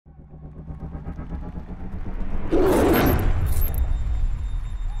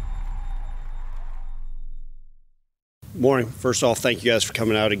Morning. First off, thank you guys for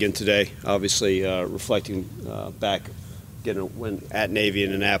coming out again today. Obviously, reflecting back, getting a win at Navy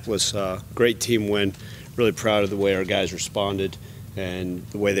in Annapolis. Great team win. Really proud of the way our guys responded and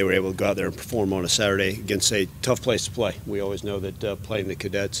the way they were able to go out there and perform on a Saturday against a tough place to play. We always know that playing the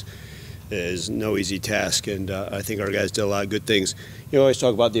cadets is no easy task, and I think our guys did a lot of good things. You always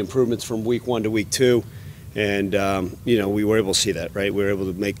talk about the improvements from week 1 to week 2. And, we were able to see that, right? We were able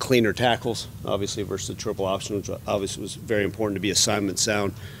to make cleaner tackles, obviously, versus the triple option, which obviously was very important to be assignment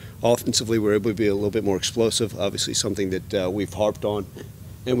sound. Offensively, we were able to be a little bit more explosive, obviously something that we've harped on.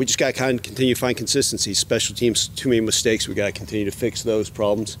 And we just got to kind of continue to find consistency. Special teams, too many mistakes. We got to continue to fix those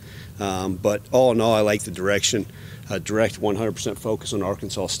problems. But all in all, I like the direction. Direct 100% focus on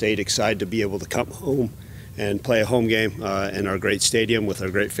Arkansas State. Excited to be able to come home and play a home game in our great stadium with our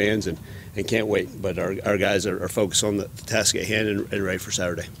great fans, and can't wait. But our guys are focused on the task at hand and ready for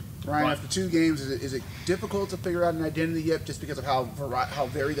Saturday. Ryan, after 2 games, is it difficult to figure out an identity yet just because of how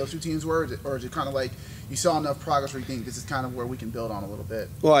varied those 2 teams were? Or is it kind of like you saw enough progress where you think this is kind of where we can build on a little bit?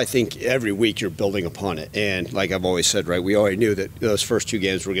 Well, I think every week you're building upon it. And like I've always said, right, we already knew that those first 2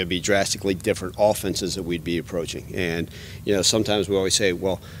 games were going to be drastically different offenses that we'd be approaching. And, sometimes we always say,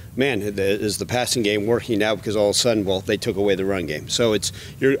 well, man, is the passing game working now? Because all of a sudden, well, they took away the run game. So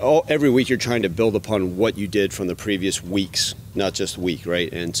every week you're trying to build upon what you did from the previous weeks, not just week,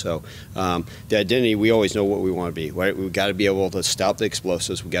 right? And so the identity, we always know what we want to be, right? We've got to be able to stop the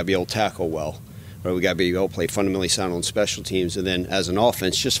explosives. We've got to be able to tackle well. Right, we got to be able to play fundamentally sound on special teams, and then as an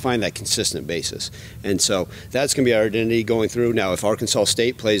offense, just find that consistent basis. And so that's going to be our identity going through. Now, if Arkansas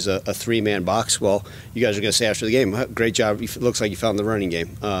State plays a 3-man box, well, you guys are going to say after the game, great job, it looks like you found the running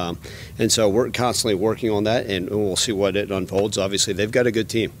game. And so we're constantly working on that, and we'll see what it unfolds. Obviously, they've got a good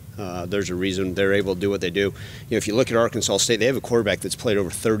team. There's a reason they're able to do what they do. If you look at Arkansas State, they have a quarterback that's played over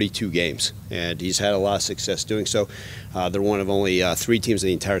 32 games, and he's had a lot of success doing so. They're one of only 3 teams in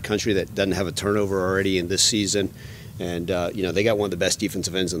the entire country that doesn't have a turnover already in this season. And, they got one of the best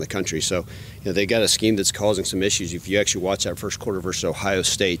defensive ends in the country. So, they got a scheme that's causing some issues. If you actually watch that first quarter versus Ohio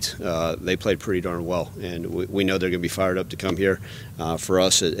State, they played pretty darn well. And we know they're going to be fired up to come here. For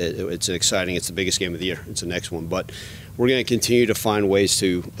us, it's exciting. It's the biggest game of the year. It's the next one. But we're going to continue to find ways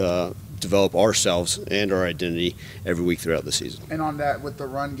to develop ourselves and our identity every week throughout the season. And on that, with the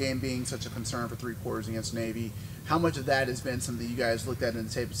run game being such a concern for 3 quarters against Navy, how much of that has been something you guys looked at in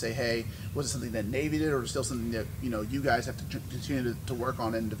the tape and say, hey, was it something that Navy did, or still something that you guys have to continue to work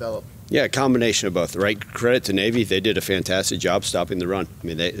on and develop? Yeah, a combination of both. Right, credit to Navy, they did a fantastic job stopping the run. I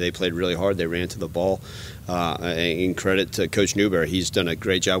mean, they played really hard. They ran to the ball. And credit to Coach Newberry, he's done a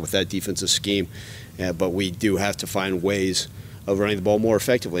great job with that defensive scheme. But we do have to find ways of running the ball more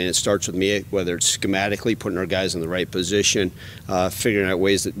effectively, and it starts with me, whether it's schematically putting our guys in the right position, figuring out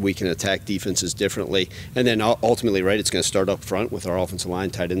ways that we can attack defenses differently, and then ultimately, right, it's going to start up front with our offensive line.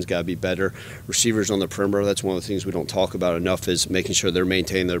 Tight ends got to be better. Receivers on the perimeter, that's one of the things we don't talk about enough, is making sure they're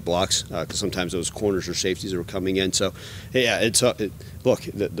maintaining their blocks, because sometimes those corners or safeties are coming in. So, yeah, look,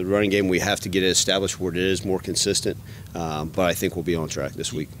 the running game, we have to get it established where it is more consistent, but I think we'll be on track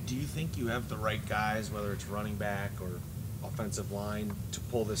this week. Do you think you have the right guys, whether it's running back or offensive line, to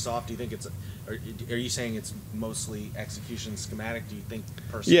pull this off? Do you think are you saying it's mostly execution schematic? Do you think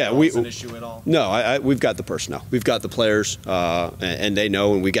personnel is an issue at all? No, we've got the personnel. We've got the players, and they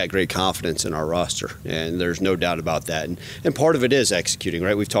know, and we got great confidence in our roster, and there's no doubt about that. And part of it is executing,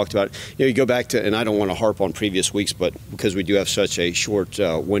 right? We've talked about, you go back to, and I don't want to harp on previous weeks, but because we do have such a short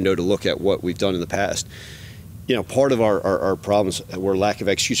window to look at what we've done in the past, part of our problems were lack of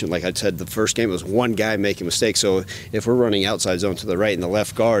execution. Like I said, the first game was one guy making mistakes. So if we're running outside zone to the right and the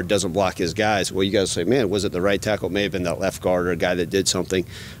left guard doesn't block his guys, well, you guys say, man, was it the right tackle? It may have been that left guard or a guy that did something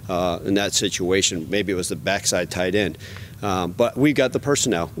in that situation. Maybe it was the backside tight end. But we've got the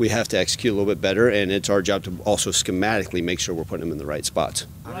personnel. We have to execute a little bit better, and it's our job to also schematically make sure we're putting them in the right spots.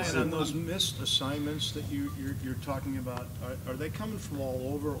 Ryan, on those missed assignments that you're talking about, are they coming from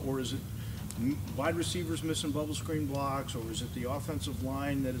all over, or is it wide receivers missing bubble screen blocks, or is it the offensive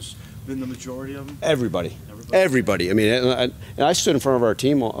line that has been the majority of them? Everybody. I mean, and I stood in front of our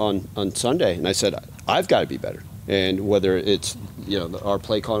team on Sunday, and I said, I've got to be better. And whether it's our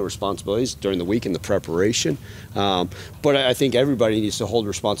play calling responsibilities during the week in the preparation, but I think everybody needs to hold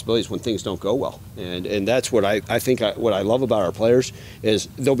responsibilities when things don't go well. And that's what I think what I love about our players is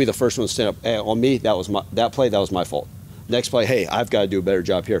they'll be the first one to stand up. Hey, on me, that was my fault. Next play, hey, I've got to do a better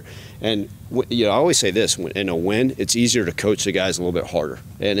job here. And I always say this, in a win, it's easier to coach the guys a little bit harder.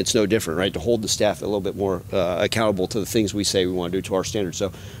 And it's no different, right, to hold the staff a little bit more accountable to the things we say we want to do to our standards.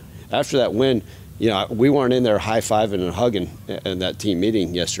 So after that win, we weren't in there high-fiving and hugging in that team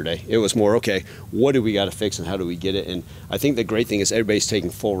meeting yesterday. It was more, okay, what do we got to fix and how do we get it? And I think the great thing is everybody's taking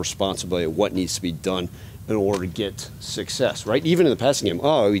full responsibility of what needs to be done in order to get success, right? Even in the passing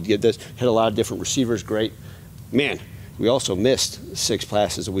game, we did this, hit a lot of different receivers, great. Man, we also missed 6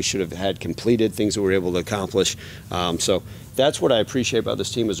 passes that we should have had completed, things that we were able to accomplish. So that's what I appreciate about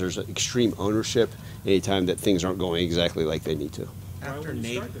this team is there's extreme ownership anytime that things aren't going exactly like they need to. After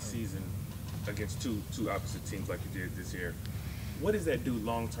you start the season against two opposite teams like you did this year, what does that do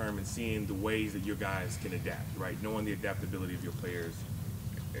long term in seeing the ways that your guys can adapt, right? Knowing the adaptability of your players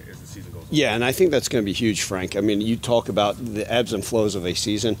as the season goes on. Yeah, and I think that's going to be huge, Frank. I mean, you talk about the ebbs and flows of a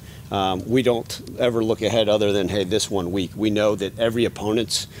season. We don't ever look ahead other than, hey, this one week. We know that every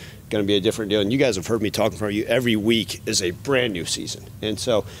opponent's going to be a different deal. And you guys have heard me talk in front of you. Every week is a brand new season. And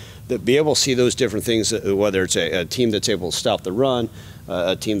so to be able to see those different things, whether it's a team that's able to stop the run,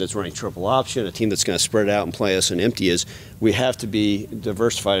 a team that's running triple option, a team that's going to spread it out and play us an empty, is we have to be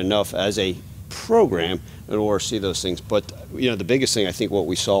diversified enough as a program in order to see those things. But the biggest thing I think what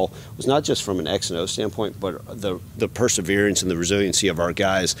we saw was not just from an X and O standpoint, but the perseverance and the resiliency of our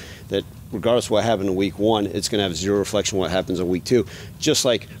guys, that regardless of what happened in week 1, it's going to have zero reflection on what happens in week 2. Just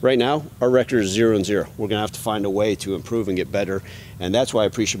like right now, our record is 0-0. We're going to have to find a way to improve and get better, and that's why I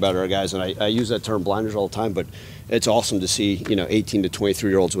appreciate about our guys. And I use that term blinders all the time, but it's awesome to see 18 to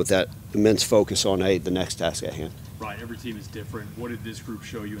 23-year-olds with that immense focus on the next task at hand. Right, every team is different. What did this group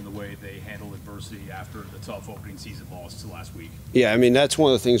show you in the way they handle adversity after the tough opening season loss to last week? Yeah, I mean, that's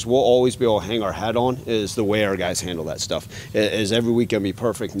one of the things we'll always be able to hang our hat on is the way our guys handle that stuff. Is every week going to be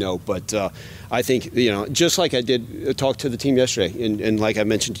perfect? No, but I think, just like I did talk to the team yesterday, and like I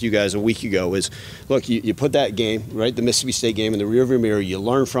mentioned to you guys a week ago, is, look, you put that game, right, the Mississippi State game in the rearview mirror, you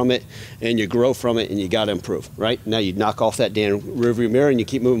learn from it, and you grow from it, and you got to improve, right? Now you knock off that damn rearview mirror, and you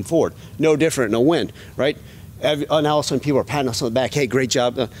keep moving forward. No different, no win, right? Now all of a sudden people are patting us on the back. Hey, great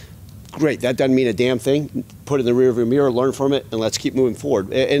job. Great. That doesn't mean a damn thing. Put it in the rearview mirror, learn from it, and let's keep moving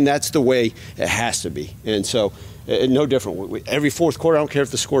forward. And that's the way it has to be. And so, no different. Every fourth quarter, I don't care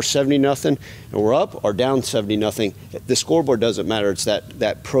if the score's 70-0 and we're up or down 70-0. The scoreboard doesn't matter. It's that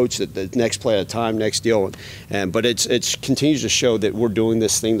approach, that the next play at a time, next deal. But it continues to show that we're doing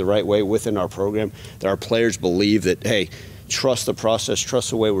this thing the right way within our program. That our players believe that, hey, trust the process, trust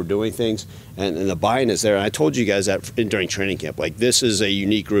the way we're doing things, and the buy-in is there. And I told you guys that during training camp. Like, this is a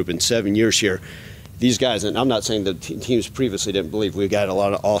unique group in 7 years here. These guys, and I'm not saying the teams previously didn't believe. We've got a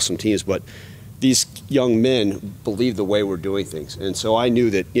lot of awesome teams, but these young men believe the way we're doing things. And so I knew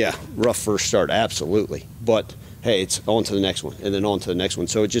that, yeah, rough first start, absolutely. But, hey, it's on to the next one, and then on to the next one.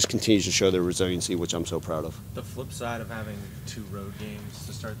 So it just continues to show their resiliency, which I'm so proud of. The flip side of having 2 road games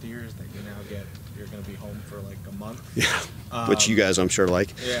to start the year is that you're going to be home for like a month. Yeah, which you guys I'm sure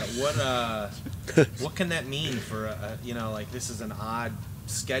like. Yeah, what can that mean for like, this is an odd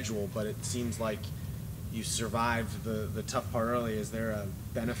schedule, but it seems like you survived the tough part early. Is there a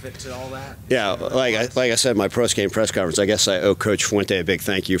benefit to all that? Yeah, like I said in my post-game press conference, I guess I owe Coach Fuente a big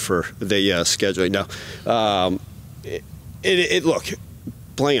thank you for the scheduling. No, look,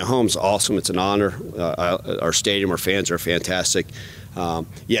 playing at home is awesome. It's an honor. Our stadium, our fans are fantastic.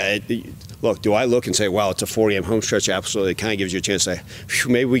 Look, do I look and say, wow, it's a 4-game home stretch? Absolutely. It kind of gives you a chance to say,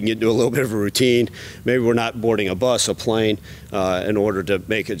 maybe we can get into a little bit of a routine. Maybe we're not boarding a bus, a plane, in order to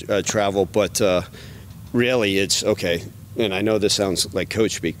make a travel. But really, it's okay. And I know this sounds like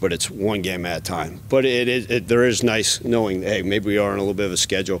coach speak, but it's 1 game at a time. But there is nice knowing, hey, maybe we are on a little bit of a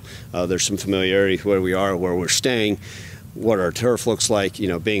schedule. There's some familiarity where we are, where we're staying, what our turf looks like,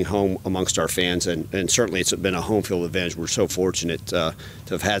 being home amongst our fans. And certainly it's been a home field advantage. We're so fortunate to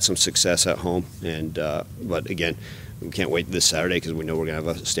have had some success at home. But again, we can't wait this Saturday because we know we're going to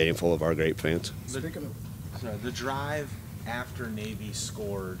have a stadium full of our great fans. The drive after Navy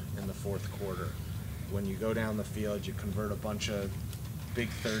scored in the 4th quarter, when you go down the field, you convert a bunch of big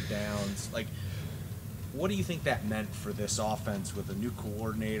 3rd downs. Like, what do you think that meant for this offense with a new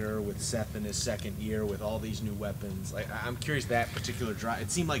coordinator, with Seth in his 2nd year, with all these new weapons? Like, I'm curious, that particular drive, it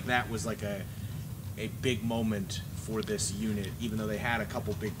seemed like that was like a big moment for this unit, even though they had a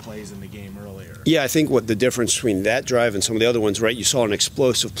couple big plays in the game earlier. Yeah, I think what the difference between that drive and some of the other ones, right, you saw an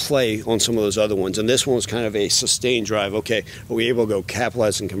explosive play on some of those other ones, and this one was kind of a sustained drive. Okay, are we able to go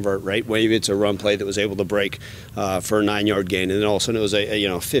capitalize and convert, right? Maybe it's a run play that was able to break for a 9-yard gain, and then all of a sudden it was a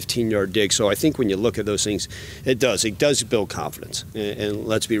 15-yard dig. So I think when you look at those things, it does build confidence. And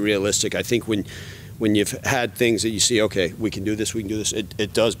let's be realistic. I think when you've had things that you see, okay, we can do this,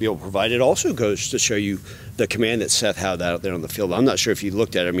 it does be able to provide. It also goes to show you the command that Seth had out there on the field. I'm not sure if you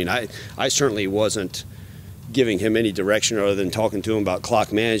looked at it. I mean, I certainly wasn't giving him any direction other than talking to him about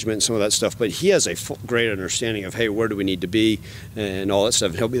clock management and some of that stuff. But he has a great understanding of, hey, where do we need to be and all that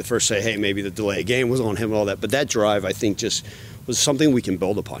stuff. And he'll be the first to say, hey, maybe the delay of game was on him and all that. But that drive, I think, just was something we can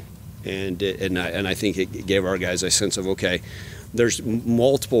build upon. And I think it gave our guys a sense of, okay, there's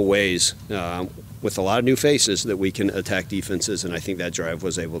multiple ways with a lot of new faces that we can attack defenses, and I think that drive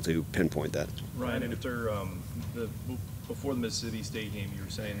was able to pinpoint that. Ryan, after before the Mississippi State game, you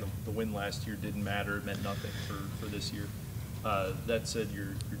were saying the win last year didn't matter, it meant nothing for this year. That said, your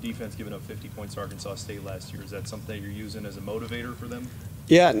defense giving up 50 points to Arkansas State last year, is that something you're using as a motivator for them?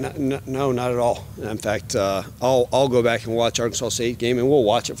 Yeah, no, not at all. In fact, I'll go back and watch Arkansas State game, and we'll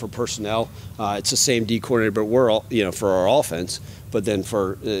watch it for personnel. It's the same D coordinator, but we're all, for our offense. But then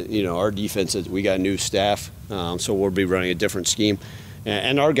for our defense, we got new staff, so we'll be running a different scheme.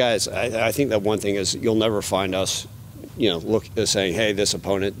 And our guys, I think that one thing is you'll never find us, saying, hey, this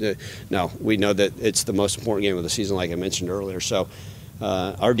opponent. No, we know that it's the most important game of the season, like I mentioned earlier. So.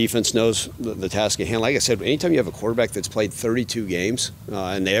 Our defense knows the task at hand. Like I said, anytime you have a quarterback that's played 32 games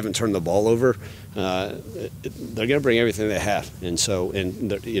and they haven't turned the ball over, they're going to bring everything they have. And so,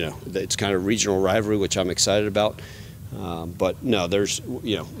 it's kind of regional rivalry, which I'm excited about. But no,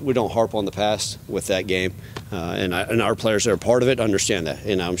 we don't harp on the past with that game, and our players that are part of it understand that.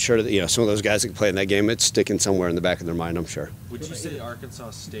 And I'm sure that some of those guys that play in that game, it's sticking somewhere in the back of their mind. I'm sure. Would you say Arkansas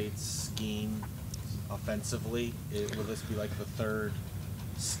State's scheme offensively, will this be like the third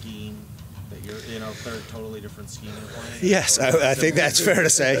scheme that you're third totally different scheme you're playing? Yes, I think that's fair to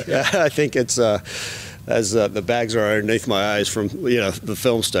say. I think it's as the bags are underneath my eyes from the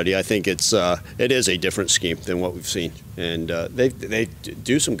film study. I think it is a different scheme than what we've seen, and they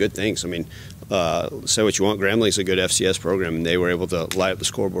do some good things. I mean, say what you want, Grambling a good FCS program, and they were able to light up the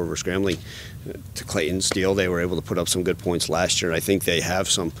scoreboard over Grambling. To Clayton's deal, they were able to put up some good points last year, and I think they have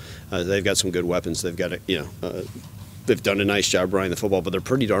some. They've got some good weapons. They've got they've done a nice job running the football, but they're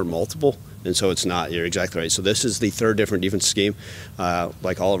pretty darn multiple, and so it's not. You're exactly right. So this is the third different defense scheme,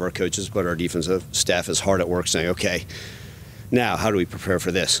 like all of our coaches, but our defensive staff is hard at work saying, okay, now how do we prepare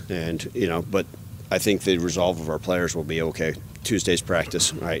for this? And but I think the resolve of our players will be, okay, Tuesday's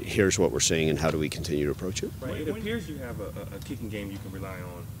practice. All right, here's what we're seeing, and how do we continue to approach it? Right. It appears you have a kicking game you can rely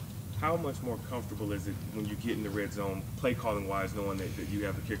on. How much more comfortable is it when you get in the red zone, play calling wise, knowing that you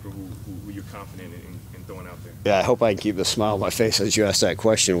have a kicker who you're confident in throwing out there? Yeah, I hope I can keep the smile on my face as you ask that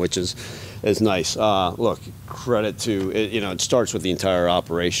question, which is nice. Look, credit to it starts with the entire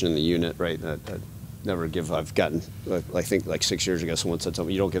operation and the unit, right? I've gotten, I think like 6 years ago, someone said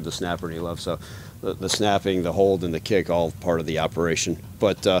something, you don't give the snapper any love. So the snapping, the hold, and the kick, all part of the operation.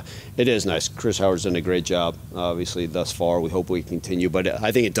 But it is nice. Chris Howard's done a great job, obviously, thus far. We hope we continue. But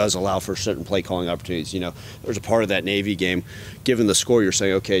I think it does allow for certain play calling opportunities. There's a part of that Navy game, given the score, you're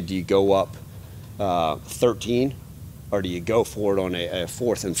saying, okay, do you go up 13? Or do you go for it on a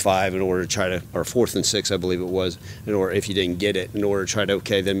 4th and 5 in order to try to, or 4th and 6, I believe it was, if you didn't get it, in order to try to,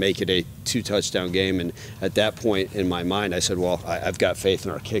 then make it a 2-touchdown game. And at that point in my mind, I said, well, I've got faith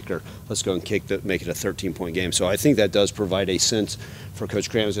in our kicker. Let's go and make it a 13-point game. So I think that does provide a sense for Coach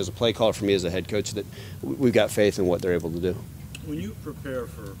Krams as a play caller, for me as a head coach, that we've got faith in what they're able to do. When you prepare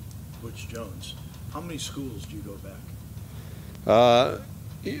for Butch Jones, how many schools do you go back?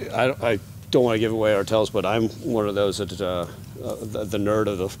 I don't want to give away our tells, but I'm one of those that the nerd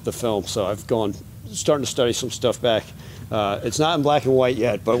of the film. So I've starting to study some stuff back. It's not in black and white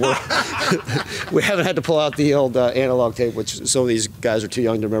yet, but we haven't had to pull out the old analog tape, which some of these guys are too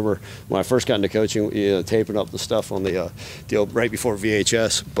young to remember. When I first got into coaching, taping up the stuff on the deal right before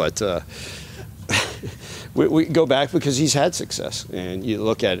VHS. But we go back because he's had success, and you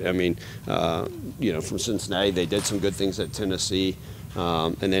look at it. I mean, from Cincinnati, they did some good things at Tennessee,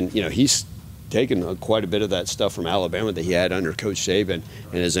 and then he's taken quite a bit of that stuff from Alabama that he had under Coach Saban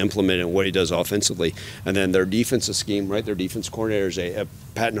and has implemented what he does offensively. And then their defensive scheme, right? Their defense coordinator is a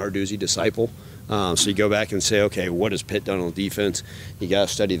Pat Narduzzi disciple. So you go back and say, okay, what has Pitt done on defense? You got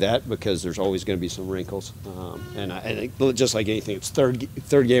to study that because there's always going to be some wrinkles. And just like anything, it's third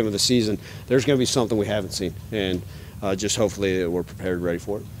game of the season. There's going to be something we haven't seen, and just hopefully we're prepared, ready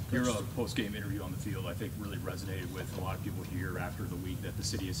for it. Your post-game interview on the field, I think, really resonated with a lot of people here after the week that the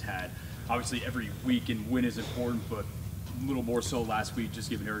city has had. Obviously, every week and win is important, but a little more so last week, just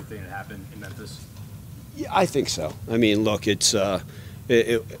given everything that happened in Memphis. Yeah, I think so. I mean, look, it's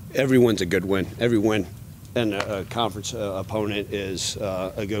every win's a good win. Every win and a conference opponent is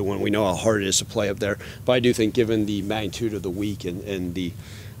a good one. We know how hard it is to play up there, but I do think, given the magnitude of the week and the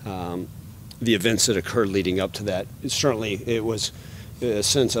events that occurred leading up to that, certainly it was. a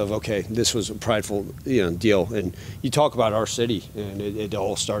sense of, okay, this was a prideful, deal. And you talk about our city, and it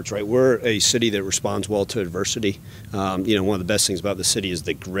all starts right. We're a city that responds well to adversity. One of the best things about the city is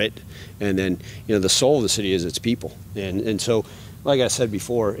the grit, and then the soul of the city is its people. And so, like I said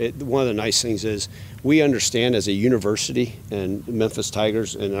before, one of the nice things is we understand as a university and Memphis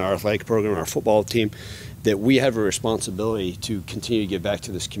Tigers and our athletic program, our football team, that we have a responsibility to continue to give back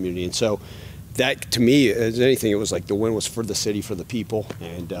to this community. And so that, to me, as anything, it was like the win was for the city, for the people,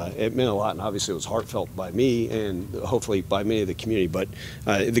 and it meant a lot. And obviously it was heartfelt by me and hopefully by many of the community. But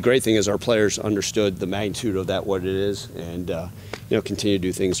the great thing is our players understood the magnitude of that, what it is, and continue to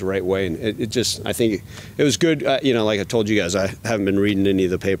do things the right way. And I think it was good. Like I told you guys, I haven't been reading any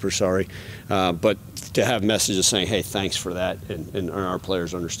of the papers, sorry, but to have messages saying, hey, thanks for that, and our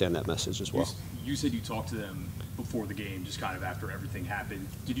players understand that message as well. You said you talked to them before the game, just kind of after everything happened.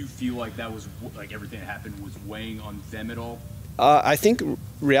 Did you feel like that was, like everything that happened was weighing on them at all? I think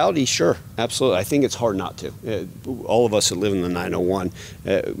reality, sure, absolutely. I think it's hard not to. All of us that live in the 901,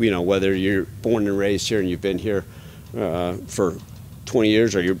 whether you're born and raised here and you've been here for 20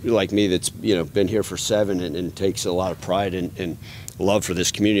 years, or you're like me that's been here for 7 and takes a lot of pride and love for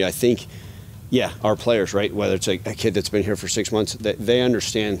this community. I think, yeah, our players, right, whether it's a kid that's been here for 6 months, they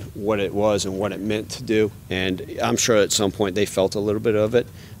understand what it was and what it meant to do. And I'm sure at some point they felt a little bit of it.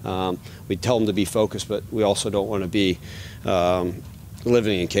 We tell them to be focused, but we also don't want to be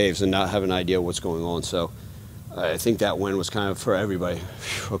living in caves and not have an idea what's going on. So I think that win was kind of for everybody.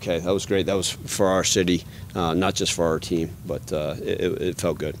 Okay, that was great. That was for our city, not just for our team, but it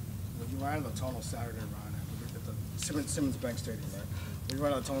felt good. When you ran on the tunnel Saturday, Ryan, at the Simmons Bank Stadium, right? When you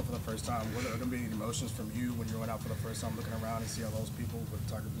ran on the tunnel for the first time, were there going to be any emotions from you when you went out for the first time, looking around and see all those people with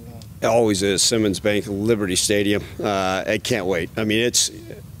Tiger Blue on? It always is. Simmons Bank, Liberty Stadium. I can't wait. I mean, you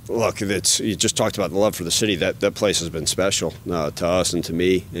just talked about the love for the city. That place has been special to us and to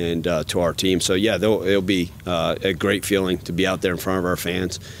me and to our team. So, yeah, it'll be a great feeling to be out there in front of our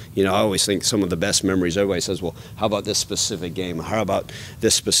fans. I always think some of the best memories, everybody says, well, how about this specific game? How about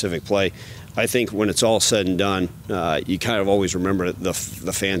this specific play? I think when it's all said and done, you kind of always remember the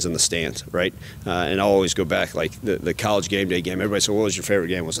fans in the stands, right? And I'll always go back, like the college game day game. Everybody said, what was your favorite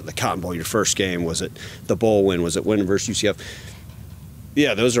game? Was it the Cotton Bowl, your first game? Was it the bowl win? Was it winning versus UCF?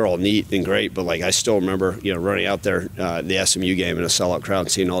 Yeah, those are all neat and great, but I still remember, running out there, the SMU game in a sellout crowd,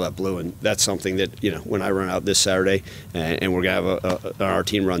 and seeing all that blue, and that's something that, when I run out this Saturday, and we're gonna have our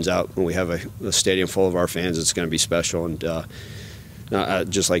team runs out, when we have a stadium full of our fans, it's gonna be special, and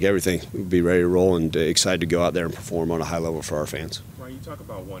just like everything, we'll be ready to roll and excited to go out there and perform on a high level for our fans. Ryan, you talk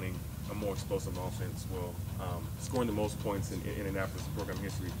about wanting a more explosive offense. Well, scoring the most points in Indianapolis program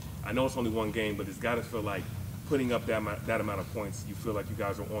history. I know it's only one game, but it's got to feel like putting up that amount of points, you feel like you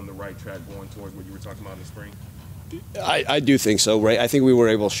guys are on the right track going towards what you were talking about in the spring? I do think so, right? I think we were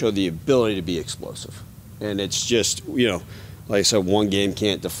able to show the ability to be explosive. And it's just, like I said, one game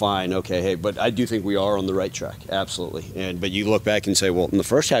can't define, okay, hey, but I do think we are on the right track, absolutely. But you look back and say, well, in the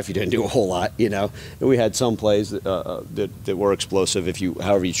first half you didn't do a whole lot, And we had some plays that were explosive,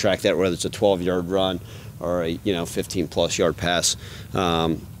 however you track that, whether it's a 12-yard run or a 15-plus yard pass.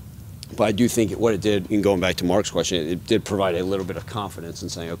 But I do think what it did, in going back to Mark's question, it did provide a little bit of confidence in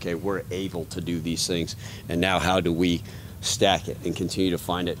saying, okay, we're able to do these things, and now how do we stack it and continue to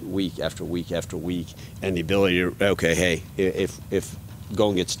find it week after week after week, and the ability to, okay, hey, if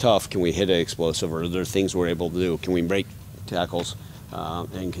going gets tough, can we hit an explosive, or are there things we're able to do? Can we break tackles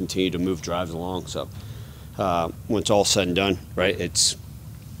and continue to move drives along? So when it's all said and done, right, it's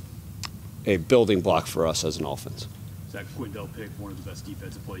a building block for us as an offense. Is that Quindell pick one of the best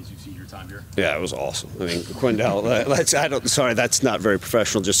defensive plays you've seen your time here? Yeah, it was awesome. I mean, Quindell, sorry, that's not very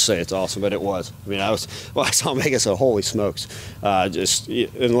professional just to say it's awesome, but it was. I mean, I saw him make it, so holy smokes. And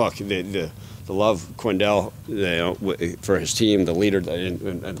look, the love Quindell, for his team, the leader,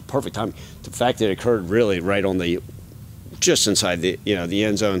 and perfect time. The fact that it occurred really right on just inside the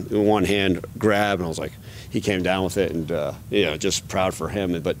end zone, in one hand grab, and I was like, he came down with it, and just proud for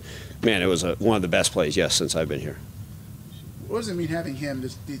him. But man, it was one of the best plays, yes, since I've been here. What does it mean having him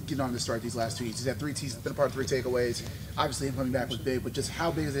just get on to start these last 2 weeks? He's had he's been a part of 3 takeaways. Obviously, him coming back was big, but just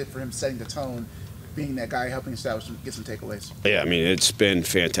how big is it for him setting the tone, being that guy helping establish and get some takeaways? Yeah, I mean, it's been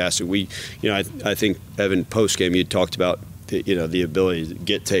fantastic. I think Evan, post game, you talked about the ability to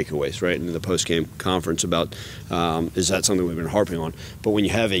get takeaways, right, in the post game conference about is that something we've been harping on? But when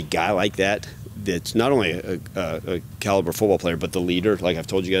you have a guy like that, that's not only a caliber football player, but the leader, like I've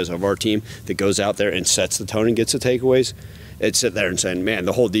told you guys, of our team, that goes out there and sets the tone and gets the takeaways. it's sit there and saying, man,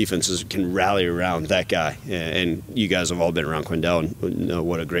 the whole defense can rally around that guy. And you guys have all been around Quindell and know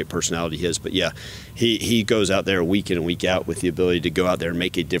what a great personality he is. But yeah, he goes out there week in and week out with the ability to go out there and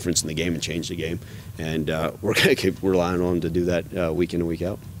make a difference in the game and change the game. And we're going to keep relying on him to do that week in and week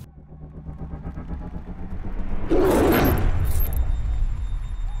out.